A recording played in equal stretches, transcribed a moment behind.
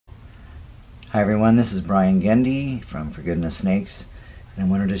Hi everyone, this is Brian Gundy from For Goodness Snakes, and I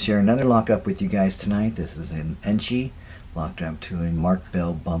wanted to share another lockup with you guys tonight. This is an Enchi locked up to a Mark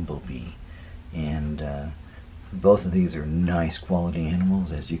Bell Bumblebee, and both of these are nice quality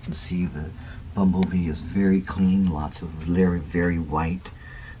animals. As you can see, the Bumblebee is very clean, lots of very white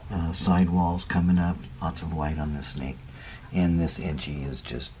sidewalls coming up, lots of white on this snake, and this Enchi is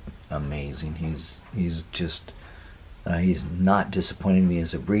just amazing. He's not disappointing me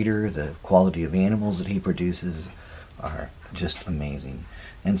as a breeder. The quality of animals that he produces are just amazing.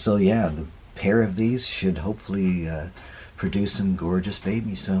 And so yeah, the pair of these should hopefully produce some gorgeous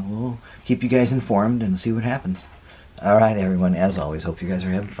babies. So we'll keep you guys informed and see what happens. Alright everyone, as always, hope you guys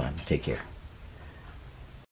are having fun. Take care.